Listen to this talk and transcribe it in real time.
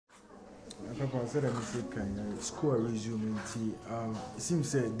Papa said I mistake school resume. It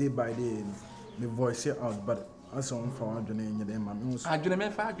seems day by day the voice out, but as on for I don't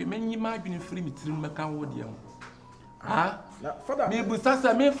know if many imagine free me to make a wood young. Ah, father, maybe that's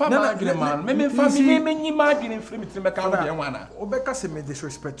a mere man. Maybe family, many imagine free me to make a wood. Obeka say me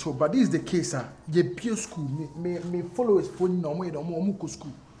disrespectful, but this is the case, ye peer school may follow his phone no way no more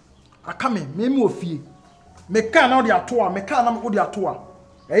school. I come in, me more fee. Me can out the tour, me can am the tour.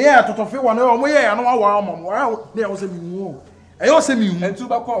 Yeah, to feel one or way, and one wow, there was a new. I also mean, and two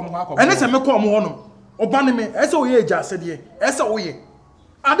back home, and it's a make one. Obani me, SOE just said ye, SOE.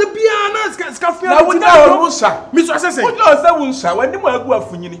 Are the pianos scaffy? I would know Osaa. Mr. Assassin, would not say Osaa when you were go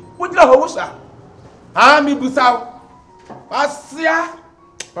for you. Would not Osaa. Ah, me Busau. Asia,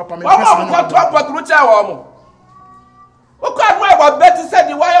 Papa, me top of Rucha Wamo. What can't what Betty said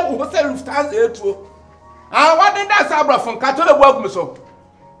the wire who said stands here too. Ah, what did that Sabra from Cattle work me so?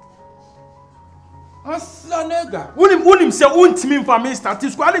 Asa nega. Unim say untimi for me start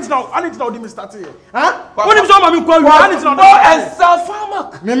school. I need to know the start here. Huh? Unim so ma me call you. I need to know. Go and sell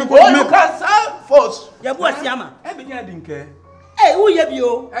farmer. Me you can sell force. Yeboah siama. E be dia dinke. Eh, who ye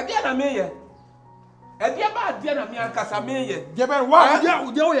bio? E dia na me ye. E dia ba dia na me ankasa me ye. Dia be wa dia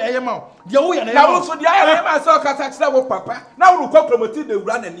wo ye ma. Dia wo ye na. Na wo so dia ye ma so kasa kira wo papa. Na wo ko promote de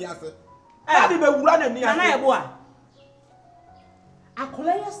wura na ni ase. Na de be wura na ni ase. Na Yeboah.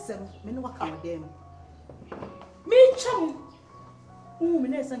 Akola yesem me no waka modem. Me cham me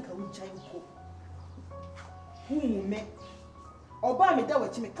na san ka wuchai ko me oba me da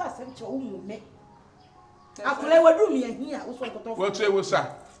wachi me ka sem che me akola wadu me ahi a wo so nkoto wo tue wo sa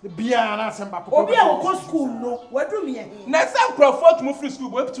bia na sem ba papa obi a wo school no wadu me ahi na san crofort mu free school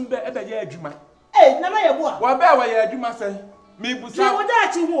bo epitum be e be ye adwuma na Yeboah wo be wa ye adwuma sai me busa ti wo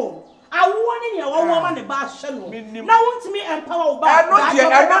da chi ho awo ni ne wo ma ne ba hye no na won't me empower ba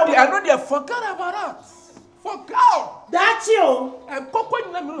I know they forget about us. For God. That's you.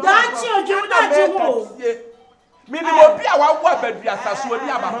 That's you. Me no be a wa bedri asaso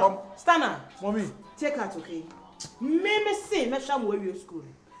ni abakom. Stunna. Mommy, take out okay. Me say me sham we school.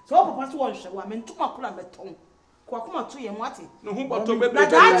 So papa so won hwe wa me ntuma kula beton. Kwa kuma to ye mwati. No hu boto be be.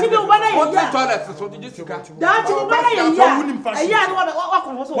 That's you bana ye ya. Toilet so did you sika. That's you bana ye ya. Ya no wa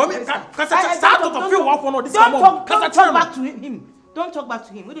kon so. Mommy, kasa start to feel one for no this come on. Don't talk back to him. Don't talk back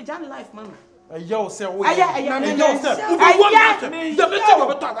to him. We the Jan life man. Yo say we. Yo say. I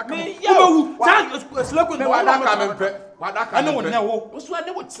know now. Osu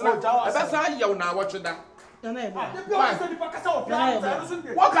ane wo tira. E be sa ye na wo tweda. What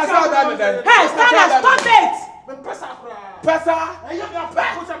can I do? Hey, Stunna, stop it! Pesa.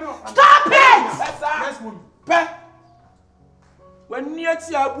 Stop it! Pesa. When near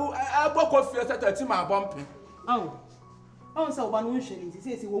Tiabu, I bought coffee at a team. I bumping. Oh, so one won't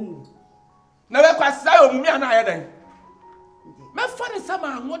say woman. Never quite say, me and I then. My funny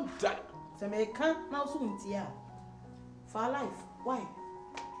summer, what that? So may can't now soon, dear. For life, why?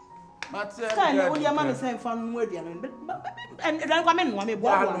 But your man is saying fun word, and then come in one me boy.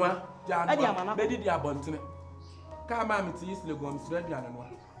 Jan, Lady Diabontin. Come on, it's easily going to ready and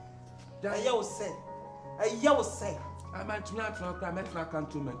one. Yo say, I might not cry my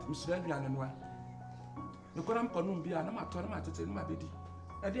cantonment, Miss Ready and one. You couldn't come be an amateur to tell my baby.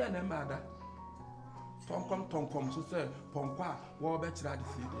 I didn't matter. Tom, so say, Pompa, war better at the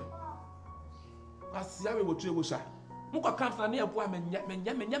city. I see I will tell you. Muka comes near woman, yet my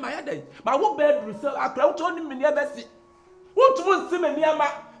day. My one bedroom, so I crowd on him near Bessie. What was Sim near my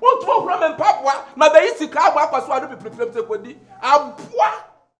what was from and Papa? My basic car was what to be prepared to put the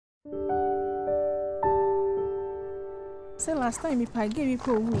say last time if I gave you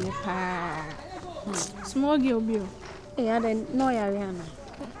small girl bill. Yeah, then no Ariana.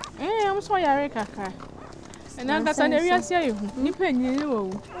 I'm so yare kaka. And I got an area say you penny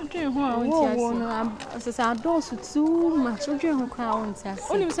low. Oh, no, I don't too much. Who crowns us?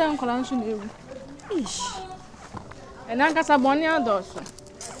 Only some collection. Ish. And I got a bonnet Dawson.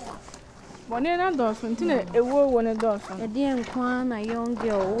 Bonnet Dawson, a war one a Dawson. A dear Kwan, a young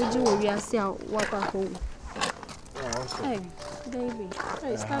girl, would you be a sell what a home? Hey, baby.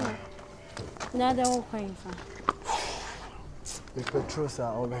 Hey, Stunna. Now they're all crying for. The petrol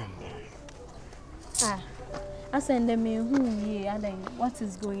are all in. I send them in who ye and then what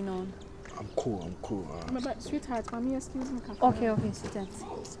is going on? I'm cool. But sweetheart, mommy, excuse me. Okay, sweetheart.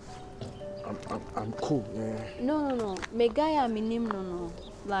 I'm cool, yeah. No. My guy, I'm in him, no.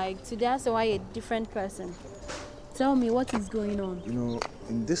 Like, today I saw a different person. Tell me what is going on. You know,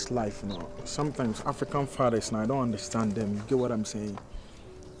 in this life, sometimes African fathers, and I don't understand them. You get what I'm saying?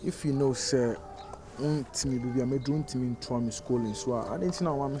 If you know, sir, to me, baby, I'm doing to me in schooling, so I didn't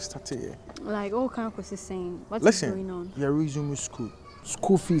know why I'm starting. Like all kind of saying, what's going on? You're resuming school.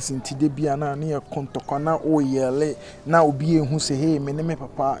 School fees in Tidebiana near Contocana or Yale. Now be who say, hey, my name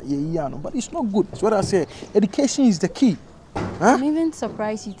papa, yeah, but it's not good. That's what I say. Education is the key. Huh? I'm even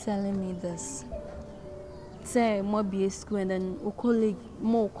surprised you telling me this. Say more be a school and then a colleague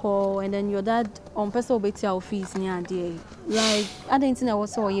more call and then your dad on personal beti office near day. Like I didn't know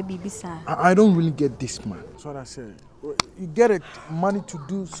what's all your baby sir. I don't really get this, man. That's what I say. You get it, money to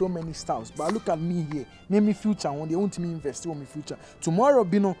do so many stuffs, but look at me here. Name me future. When they want me invest in my future. Tomorrow,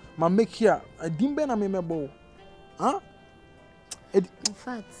 Bino, my make here. I didn't be na me mebo. Huh? In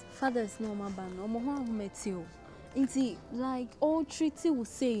fact, father's no my ban. No more who met you. Inti like all treaty will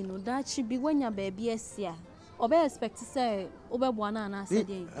say, you know, that should be when your baby is here. Or be expect to say, Obe Buana and I said,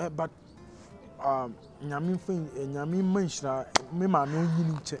 but Yamin thing, Yamin mentioned me man no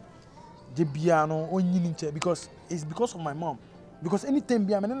yinche. The piano on yinche because it's because of my mom. Because anytime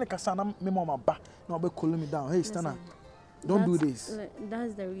be I'm like Kasana, me mama ba, no be calling me down. Hey Stunna, don't do this.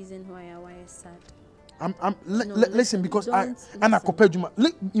 That's the reason why I sad. Listen, because I compared you.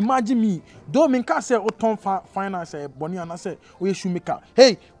 Imagine me. Don't mean can say Oton finance Bonnie and I say we shoemaker.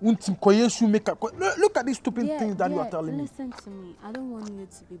 Hey, untim koye shoemaker. Look at these stupid things that you are telling me. Listen to me. I don't want you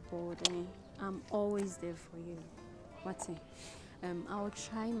to be bored. I'm always there for you. What's it? I will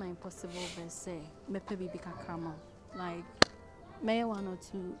try my possible best. Say, maybe be kakama. Like, may 1 or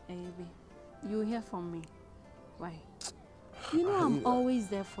 2 you hear from me. Why? You know I'm always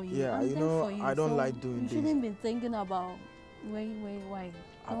there for you. Yeah, you know I don't like doing this. You shouldn't be thinking about why.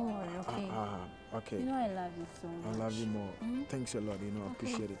 Don't worry, okay? Okay. You know I love you so much. I love you more. Thanks a lot. You know, I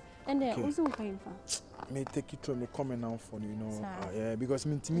appreciate it. And then also paying for. May take you to me comment now for you know. Yeah, because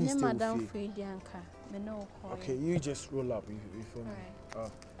me to me still Madam Fredianka. Okay, you just roll up. You feel me?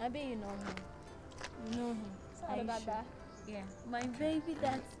 Right. I bet you know him. You know him. Sorry about that. Yeah. My baby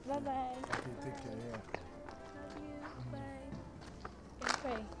dad. Bye bye. Okay, take care. Yeah.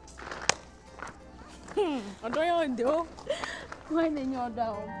 Okay. I don't know. Why then you're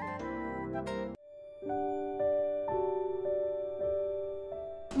down?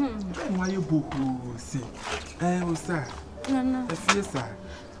 Why you book see? Osaa. No. If yes, sir.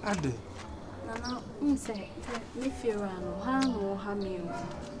 Ade. No. Say me fear no me.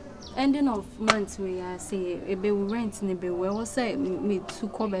 Ending of month we I say a be rent in a be we say me to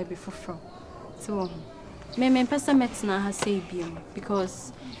call baby for. So me person metina ha say biom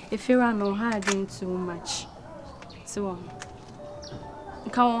because if you are no hard drink too much. So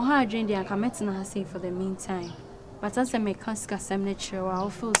can hard drink the can metina ha say for the meantime. But as I make caska some nature I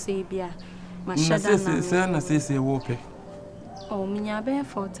feel say bia my shadow na say wope. Oh minya be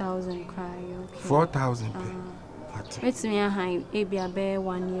 4,000 cry okay. 4,000 It's me a high a bia be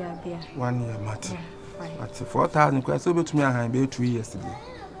 1 year bia. 1 year mat. But 4,000 cry so bet me a high be 2 years today.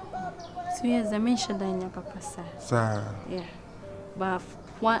 2 years I mentioned that in your papa sir. Yeah. But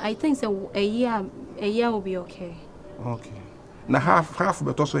I think so a year will be okay. Okay. Now half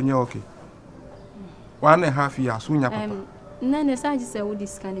but also okay. 1.5 years soon your papa. No, the size is what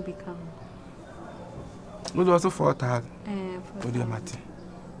this can become. What was 4,000? For the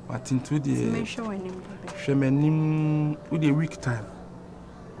Martin to the make sure when him Shemanim with the week time.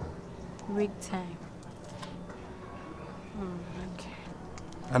 Week time. Okay.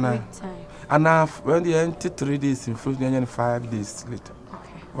 And time. And when the end 3 days in front and 5 days later.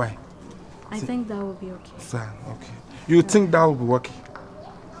 Okay. Why? I think that will be okay. Sir, okay. You think that will be working?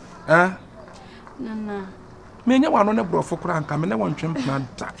 Huh? No. Me no one on a bro for crank, I mean, I want to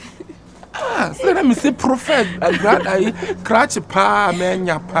plant. So let me say prophet, I grant I cratch pa,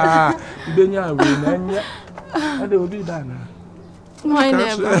 mania pa, benya win, and they will be done. Why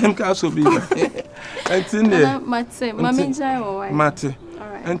never? I'm castle be. And Tindy, Mate,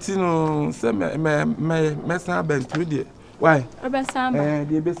 and Tino, send me messing bent with it. Why?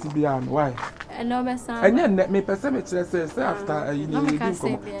 The best beyond. Why? And no best. And then let me percentage says after you need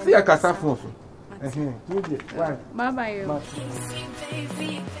see a casa for. Why? Bye bye.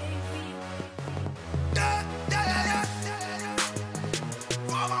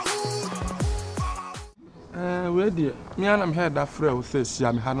 Ready. Me and I'm heard that friend says she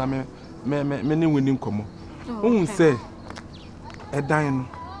am hana me winning come. Who say a dine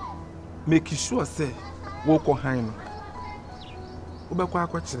make sure say walk on hine. Ubekwa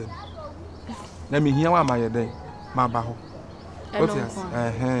kwachire. Na me hia wa my day. Ma ba ho. What is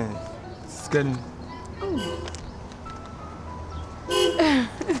scan.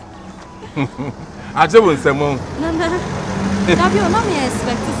 I just want some more. Have you not me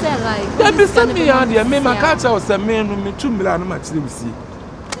expect to say like that be send me out there. Me my catch was a man who me 2 million much see.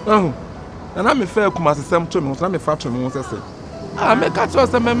 Oh. And I'm a fair Kumasam to me, I'm a fat to me. I make a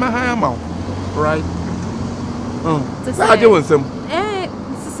choice of my hammer. Right? I do want some.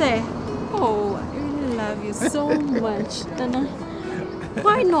 To say, oh, I really love you so much.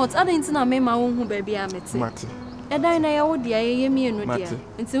 Why not? I didn't know my own baby. I'm it. Matty. And I know the I am here, no dear.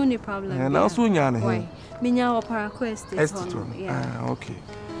 It's the only problem. And also, why? Minya or Paraquest. Ah, okay.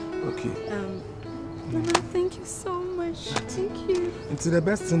 Thank you so much. Thank you. It's the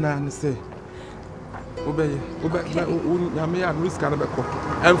best thing I say. Obey, Yammy and risk and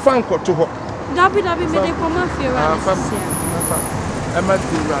and found what to her. Dabby, made a mafia.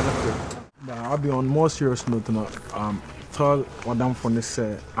 I'll be on more serious note now. Tell Madame Fonne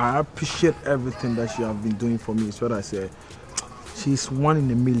say I appreciate everything that she have been doing for me. It's what I say. She's 1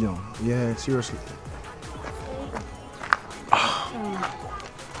 in a million. Yeah, seriously.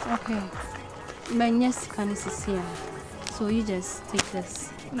 Okay. My yes can see. So you just take this.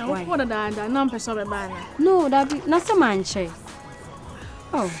 Now what did I do? No person be buying. No, that be not so much.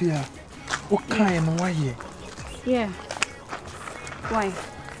 Oh. Fear. What kind? Why here? Yeah. Why?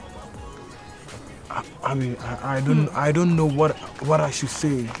 I mean, I don't know what I should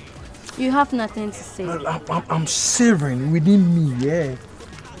say. You have nothing to say. I'm savoring within me, yeah.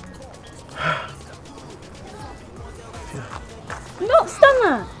 No,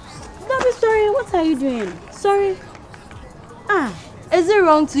 Stunna. Don't be sorry. What are you doing? Sorry. Is it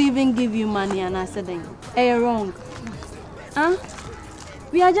wrong to even give you money and I said wrong?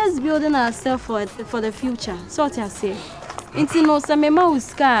 We are just building ourselves for the future. So what I say. Inti no se mema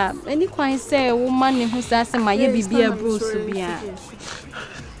uska. Any kwan say woman who says my baby a bro so bia.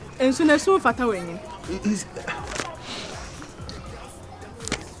 Enso na so fata wenye.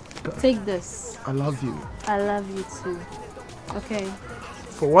 Take this. I love you. I love you too. Okay.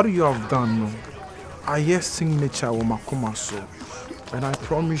 For what you have done, no, I hear signature with Makoma so, and I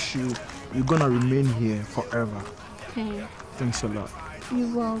promise you, you're gonna remain here forever. Okay. Thanks a lot.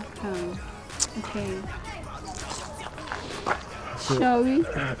 You're welcome. Okay. So, shall we?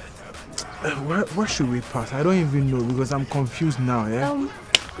 Where should we pass? I don't even know because I'm confused now. Yeah.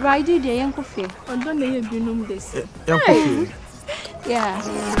 Right there, Uncle Faye. I don't know if you know this. Uncle Faye. Yeah.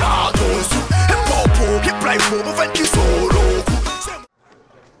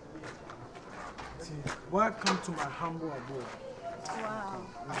 Welcome to my humble abode. Wow.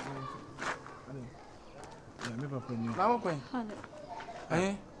 Yeah, me papa ni. Now what?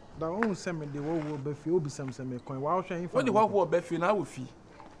 Eh? Da won say me de wo be fi obi sam me coin. Wa hwe What the wo be fi na wo fi?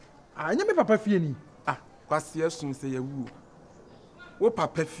 Anya me papa fie ni. Kwase asun say yawu. Wo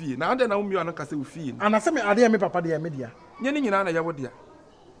papa fie. Na ande na wo mi anu ka say wo fie ni. Ana say me ade me papa de me dia. Nye ni nyina na ya wo dia.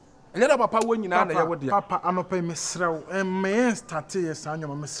 Enye da papa wo nyina na ya wo dia. Papa anopa me srew. Me start ye san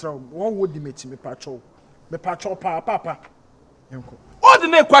nyoma me srew. Wo di mechi me pacho. Me pacho papa. Yenko.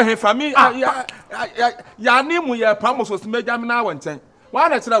 Ordinary kwa he fami ya ni mu ye pamo so meja me na wo nchen. Why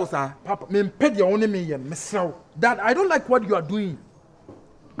na kira wo sa? Papa, me mpedi ya woni me ye me srew. Dad, I don't like what you are doing.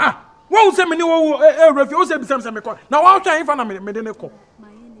 What say me ni wo refi o say bisam say me call. Na wa hwan fa na me de ne call.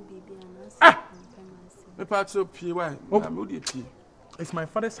 Me pacho pie why? Na me odi pie. It's my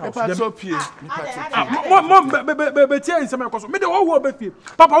father's house. Me pacho pie. Mom be tie nsem ekoso. Me de wo be fie.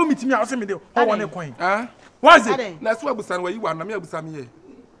 Papa wo mitimi a o say me de ho won kwan. Why is it? Na so abusan wa yi wa na me abusan ye.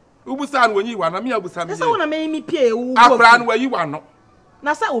 Ubusan wo yi wa na me abusan ye. Na so na me mi pie wo. Akra no wa yi wa no.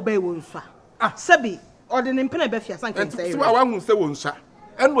 Na sa obey wo nsa. Sabi ode ne mpena be fie asan kan say. So wa hu se wo nsa.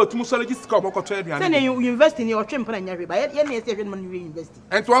 And what Musolagi score more to aduane. Say you invest in your trim plan nya ba ye na say hwe man invest.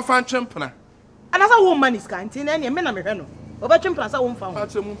 And to fan chimpana. And as a woman is kan tin na me na me hwe no. Oba chimpana sa wo mfa ho.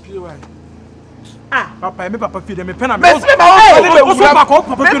 Ache mu pie why. Papa me papa fi de me pena me. Me papa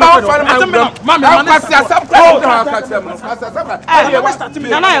fi mama kwasi asam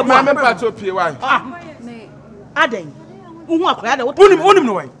na ye ma me pacho pie why. Aden. Uhu akoya de unim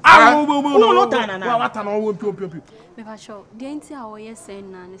no why. No tanana. Wa tana wo mpi. Me ba sure. The enti a wo yes say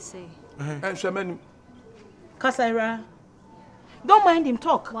na ne say. En hwemani. Kasaira. Don't mind him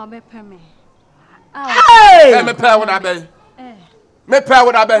talk. Wa be pe me. Hey! Me pay what abey. Me pay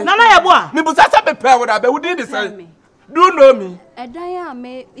what abey. Nana Yeboah. Me busa say me pay what abey. Who did this say? Do you know me? Dan a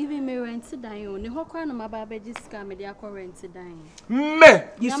me even me rent dan o. Ne ho kwa na ma ba be jiska me de akọ rent dan. Me.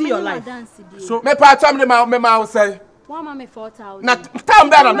 You see your life. So me pay time me ma say. One mama 4,000. Na time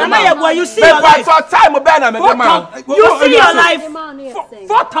be na me. Nana Yeboah, you see your life. Me time be na me de ma. You see your life.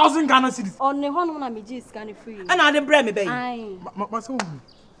 4,000 Ghana cedis. On ne ho no na me jiska ne free. And I dey bread me be. Aye. Ma say wo.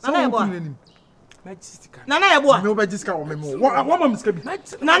 Nana Yeboah. Nana Yeboah. Me obejiska o me mo. Wa ma miska bi.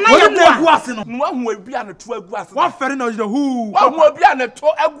 Nana Yeboah. No. No hu abi an to agu ase. Wa fere na the who. Wa hu abi an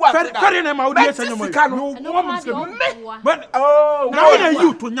to agu ase. Fere na ma odi ese nyomo. No wa miska bi. But oh, now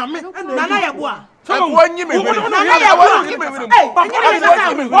you to nyame. Nana Yeboah. So wonyi me. Nana Yeboah.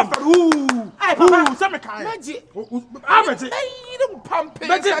 Hey, hey, papa, say me kai. Maji. Abeti. You don't pump it.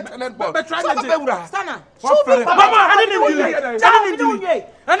 Stunna. Mama, I didn't do it.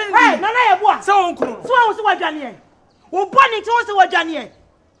 Hey, Nana Yeboah. So uncle. So I was Wajani. O boni to was Wajani.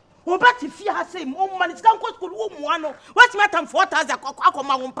 O bati fi ha say mo man is kan ko school wo mu ano. What matter 4000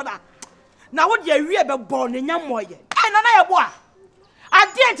 akoma wo mpana. Na wo de awie be born nyamoye. Hey, Nana Yeboah.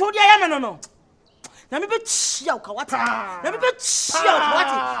 Ade enti wo de ya no. Na me be chia ukawati. Na me be chia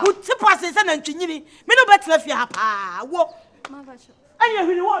ukawati. Utipa se na ntwinyini. Me no betena fi ha pa. Wo. Mama cho. Anya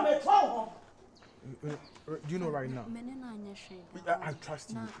hwini wo me to. Do you know right now? I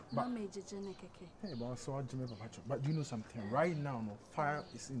trust you. Hey, but so but do you know something? Right now, no fire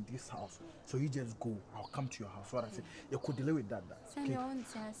is in this house. So you just go. I'll come to your house. What I say, you could delay with that. Okay?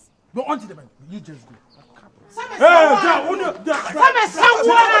 No, auntie, the man. You just go. Hey,